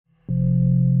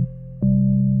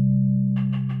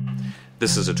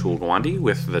This is Atul Gawande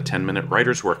with the 10-Minute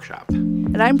Writers Workshop.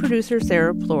 And I'm producer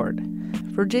Sarah Plord.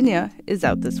 Virginia is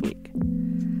out this week.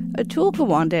 Atul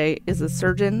Gawande is a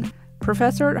surgeon,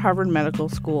 professor at Harvard Medical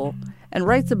School, and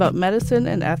writes about medicine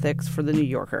and ethics for The New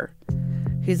Yorker.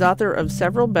 He's author of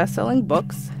several best-selling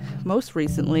books, most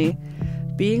recently,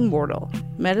 Being Mortal,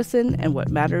 Medicine and What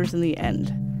Matters in the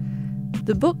End.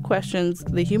 The book questions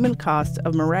the human cost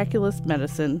of miraculous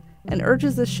medicine and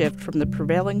urges a shift from the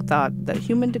prevailing thought that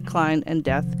human decline and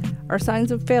death are signs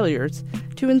of failures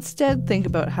to instead think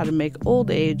about how to make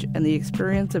old age and the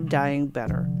experience of dying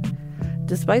better.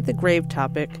 Despite the grave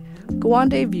topic,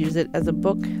 Gawande views it as a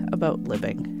book about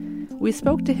living. We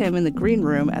spoke to him in the Green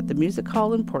Room at the Music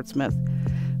Hall in Portsmouth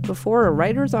before a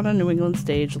Writers on a New England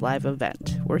Stage live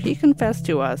event, where he confessed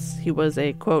to us he was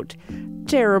a, quote,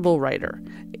 terrible writer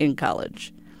in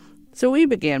college. So we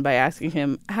began by asking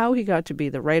him how he got to be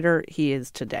the writer he is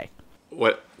today.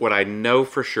 What I know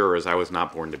for sure is I was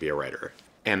not born to be a writer.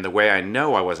 And the way I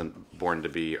know I wasn't born to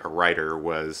be a writer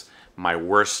was my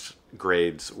worst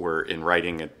grades were in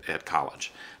writing at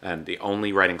college. And the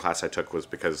only writing class I took was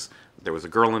because there was a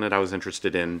girl in it I was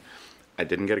interested in. I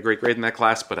didn't get a great grade in that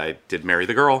class, but I did marry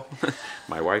the girl,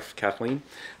 my wife, Kathleen.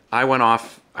 I went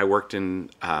off, I worked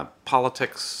in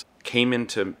politics, came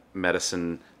into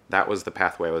medicine. That was the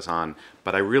pathway I was on.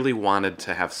 But I really wanted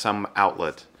to have some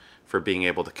outlet for being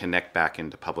able to connect back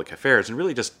into public affairs and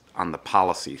really just on the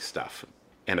policy stuff.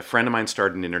 And a friend of mine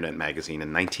started an internet magazine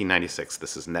in 1996.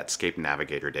 This is Netscape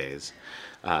Navigator days.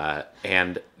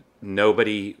 And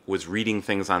nobody was reading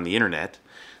things on the internet,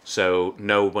 so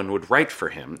no one would write for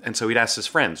him. And so he'd ask his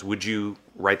friends, would you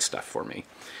write stuff for me?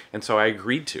 And so I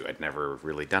agreed to. I'd never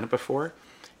really done it before.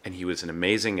 And he was an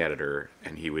amazing editor,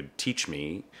 and he would teach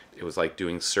me. It was like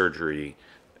doing surgery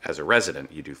as a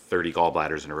resident. You do 30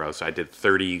 gallbladders in a row, so I did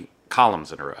 30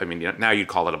 columns in a row. I mean, now you'd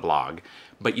call it a blog,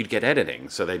 but you'd get editing.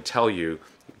 So they'd tell you,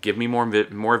 give me more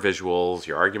visuals,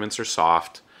 your arguments are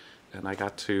soft, and I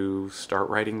got to start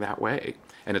writing that way.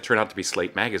 And it turned out to be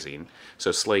Slate magazine.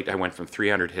 So Slate, I went from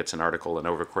 300 hits an article, and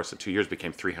over the course of 2 years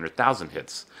became 300,000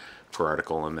 hits per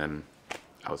article, and then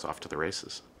I was off to the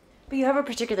races. But you have a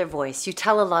particular voice. You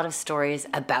tell a lot of stories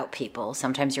about people.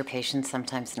 Sometimes you're patient,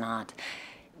 sometimes not.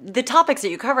 The topics that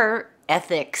you cover,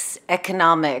 ethics,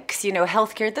 economics,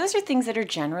 healthcare, those are things that are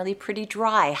generally pretty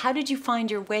dry. How did you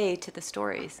find your way to the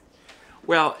stories?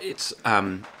 Well, it's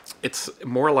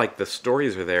more like the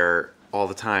stories are there all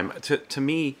the time. To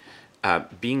me,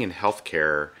 being in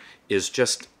healthcare is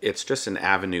just an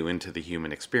avenue into the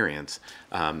human experience,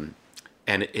 and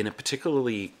in a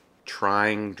particularly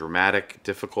trying, dramatic,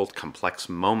 difficult, complex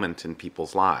moment in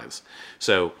people's lives.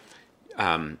 So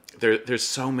there's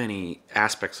so many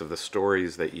aspects of the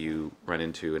stories that you run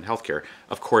into in healthcare.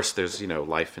 Of course, there's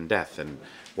life and death and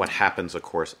what happens, of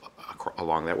course,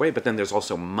 along that way. But then there's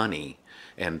also money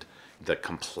and the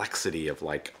complexity of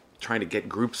trying to get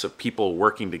groups of people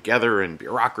working together and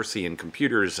bureaucracy and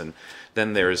computers. And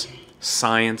then there's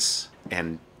science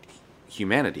and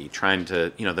humanity trying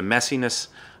to, the messiness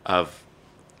of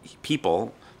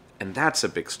people, and that's a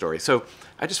big story. So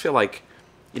I just feel like,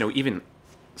 even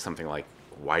something like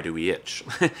Why Do We Itch?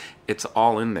 It's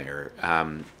all in there,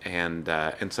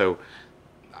 and so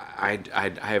I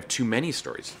have too many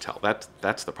stories to tell.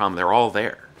 That's the problem. They're all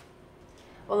there.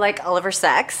 Well, like Oliver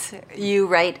Sacks, you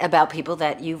write about people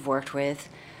that you've worked with,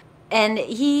 and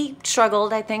he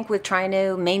struggled, I think, with trying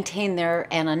to maintain their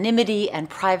anonymity and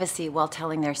privacy while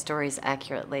telling their stories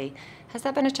accurately. Has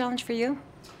that been a challenge for you?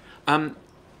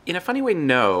 In a funny way,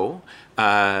 no,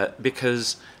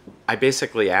 because I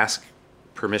basically ask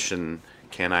permission,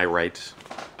 can I write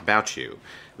about you?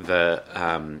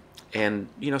 And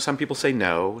some people say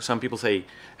no. Some people say,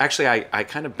 actually, I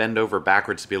kind of bend over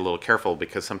backwards to be a little careful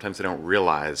because sometimes they don't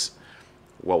realize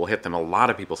what will hit them. A lot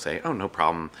of people say, oh, no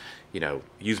problem,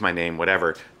 use my name,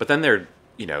 whatever. But then they're,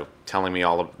 telling me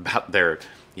all about their,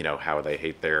 how they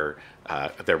hate their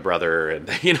brother. And,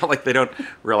 they don't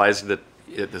realize that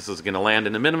this is going to land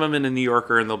in a minimum in a New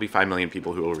Yorker, and there'll be 5 million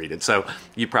people who will read it. So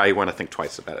you probably want to think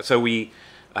twice about it. So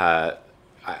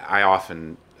I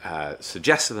often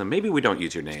suggest to them, maybe we don't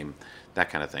use your name, that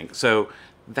kind of thing. So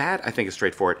that, I think, is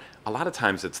straightforward. A lot of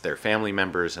times it's their family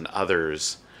members and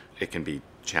others. It can be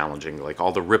challenging, like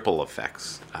all the ripple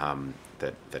effects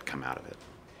that come out of it.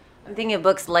 I'm thinking of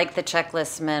books like The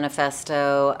Checklist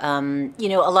Manifesto.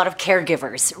 A lot of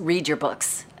caregivers read your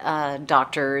books,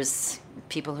 doctors,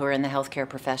 people who are in the healthcare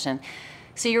profession.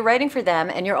 So you're writing for them,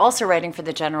 and you're also writing for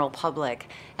the general public.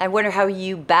 I wonder how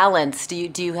you balance. Do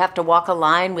you have to walk a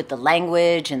line with the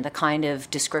language and the kind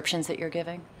of descriptions that you're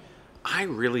giving? I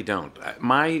really don't.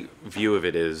 My view of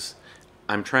it is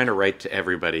I'm trying to write to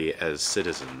everybody as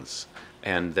citizens.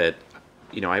 and that,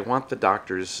 I want the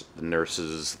doctors, the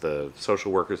nurses, the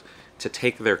social workers to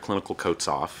take their clinical coats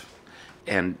off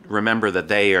and remember that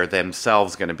they are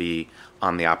themselves going to be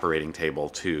on the operating table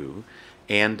too.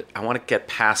 And I want to get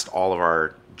past all of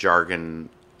our jargon.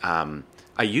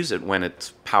 I use it when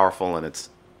it's powerful and it's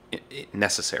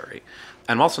necessary.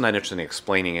 I'm also not interested in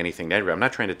explaining anything to anybody. I'm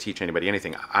not trying to teach anybody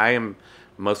anything. I am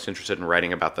most interested in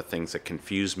writing about the things that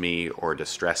confuse me or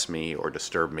distress me or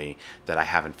disturb me that I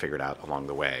haven't figured out along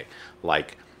the way.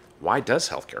 Like, why does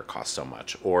healthcare cost so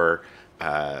much? Or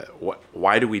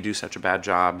why do we do such a bad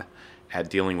job at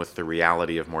dealing with the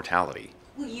reality of mortality?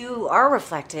 You are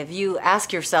reflective. You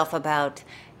ask yourself about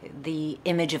the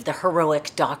image of the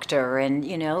heroic doctor, and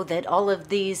that all of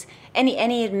these,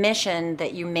 any admission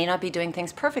that you may not be doing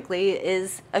things perfectly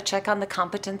is a check on the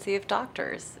competency of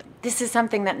doctors. This is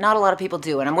something that not a lot of people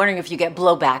do, and I'm wondering if you get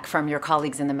blowback from your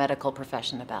colleagues in the medical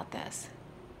profession about this.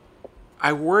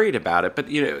 I worried about it, but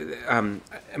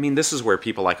this is where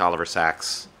people like Oliver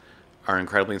Sacks are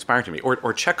incredibly inspiring to me,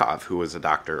 or Chekhov, who was a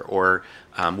doctor, or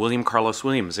William Carlos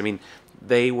Williams.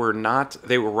 They were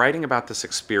writing about this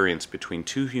experience between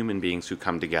two human beings who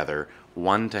come together,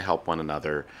 one to help one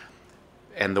another,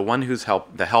 and the one who's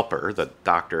the helper, the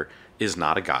doctor, is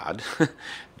not a god.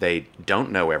 They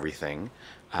don't know everything.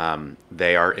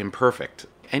 They are imperfect.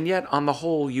 And yet, on the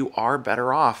whole, you are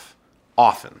better off,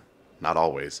 often, not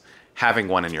always, having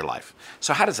one in your life.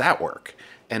 So how does that work?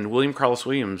 And William Carlos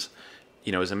Williams,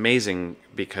 is amazing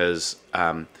because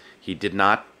he did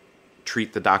not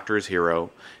treat the doctor as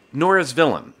hero, nor as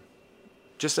villain,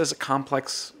 just as a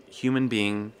complex human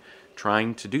being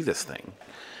trying to do this thing.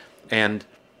 And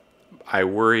I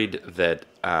worried that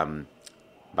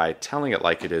by telling it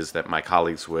like it is, that my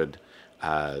colleagues would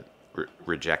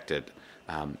reject it.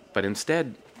 But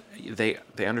instead, they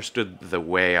understood the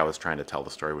way I was trying to tell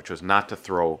the story, which was not to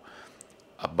throw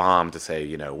a bomb to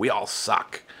say, we all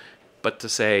suck, but to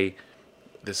say,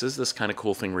 this is this kind of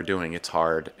cool thing we're doing. It's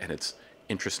hard, and it's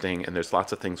interesting, and there's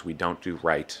lots of things we don't do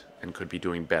right and could be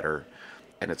doing better,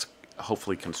 and it's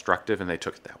hopefully constructive, and they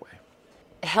took it that way.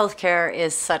 Healthcare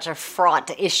is such a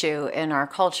fraught issue in our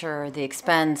culture, the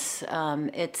expense.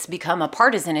 It's become a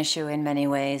partisan issue in many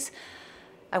ways.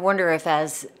 I wonder if,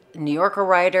 as a New Yorker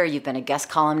writer, you've been a guest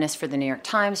columnist for the New York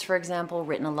Times, for example,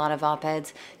 written a lot of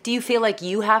op-eds. Do you feel like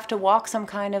you have to walk some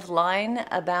kind of line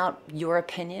about your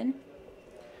opinion?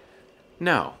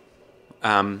 No.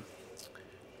 I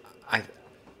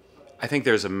think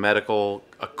there's a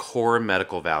core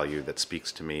medical value that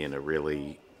speaks to me in a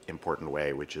really important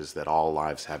way, which is that all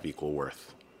lives have equal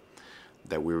worth.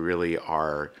 That we really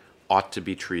ought to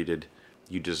be treated,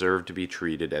 you deserve to be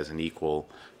treated as an equal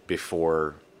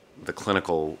before the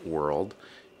clinical world,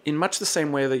 in much the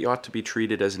same way that you ought to be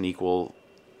treated as an equal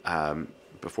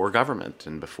before government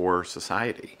and before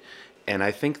society. And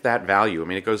I think that value,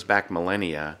 it goes back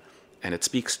millennia, and it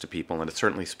speaks to people, and it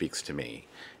certainly speaks to me.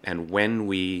 And when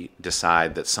we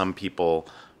decide that some people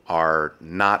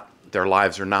their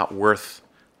lives are not worth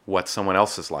what someone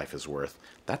else's life is worth,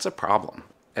 that's a problem.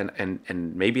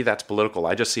 And maybe that's political.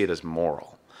 I just see it as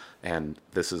moral. And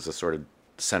this is a sort of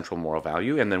central moral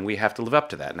value, and then we have to live up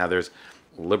to that. Now, there's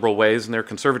liberal ways and there are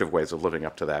conservative ways of living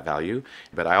up to that value,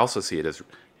 but I also see it as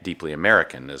deeply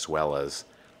American as well as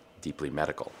deeply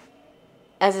medical.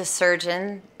 As a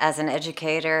surgeon, as an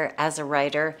educator, as a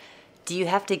writer, do you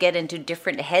have to get into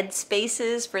different head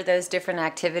spaces for those different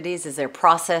activities? Is there a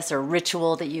process or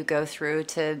ritual that you go through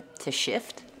to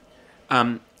shift?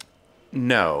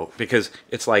 No, because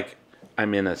it's like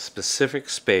I'm in a specific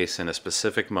space in a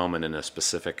specific moment in a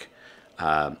specific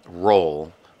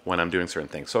role when I'm doing certain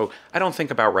things. So I don't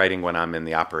think about writing when I'm in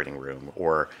the operating room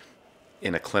or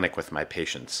in a clinic with my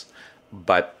patients.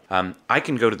 But I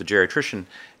can go to the geriatrician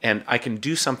and I can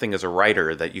do something as a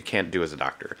writer that you can't do as a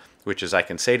doctor, which is I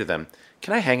can say to them,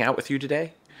 can I hang out with you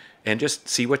today and just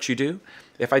see what you do?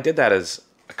 If I did that as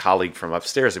a colleague from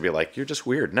upstairs, they'd be like, you're just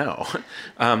weird. No.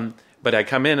 But I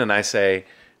come in and I say,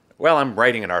 well, I'm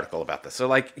writing an article about this. So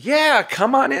like, yeah,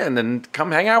 come on in and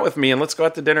come hang out with me and let's go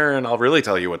out to dinner and I'll really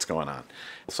tell you what's going on.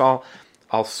 So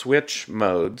I'll switch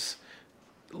modes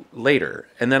later.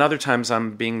 And then other times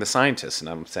I'm being the scientist and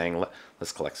I'm saying,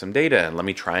 let's collect some data and let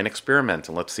me try an experiment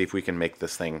and let's see if we can make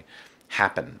this thing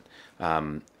happen.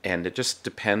 And it just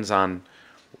depends on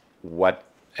what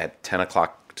at 10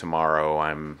 o'clock tomorrow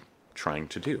I'm trying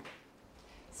to do.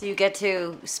 So you get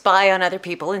to spy on other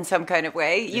people in some kind of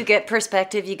way. You get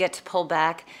perspective, you get to pull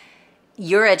back.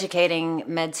 You're educating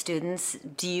med students.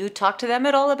 Do you talk to them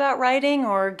at all about writing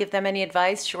or give them any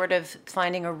advice short of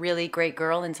finding a really great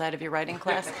girl inside of your writing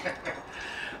class?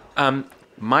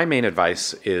 My main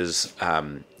advice is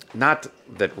not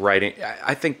that writing,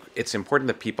 I think it's important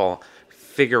that people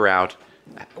figure out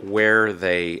where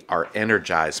they are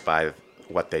energized by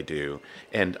what they do.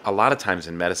 And a lot of times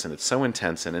in medicine, it's so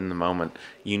intense, and in the moment,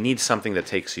 you need something that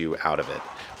takes you out of it.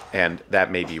 And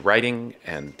that may be writing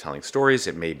and telling stories.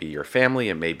 It may be your family.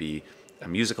 It may be a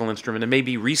musical instrument. It may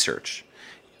be research.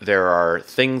 There are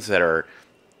things that are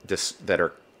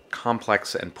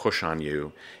complex and push on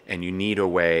you, and you need a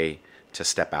way to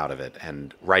step out of it.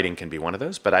 And writing can be one of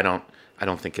those, but I don't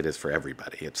think it is for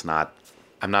everybody. It's not.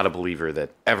 I'm not a believer that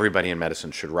everybody in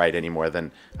medicine should write any more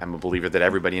than I'm a believer that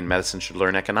everybody in medicine should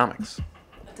learn economics.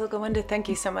 Atul Gawande, thank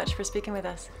you so much for speaking with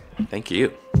us. Thank you.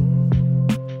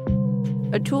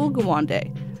 Atul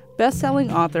Gawande,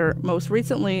 best-selling author, most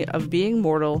recently of Being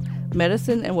Mortal,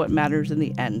 Medicine and What Matters in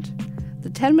the End. The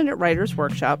 10-Minute Writers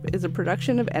Workshop is a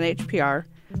production of NHPR,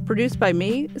 produced by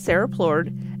me, Sarah Plord,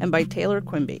 and by Taylor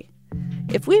Quimby.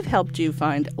 If we've helped you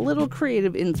find a little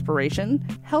creative inspiration,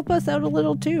 help us out a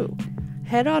little too.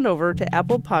 Head on over to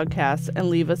Apple Podcasts and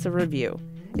leave us a review.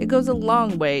 It goes a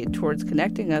long way towards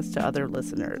connecting us to other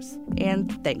listeners.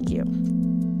 And thank you.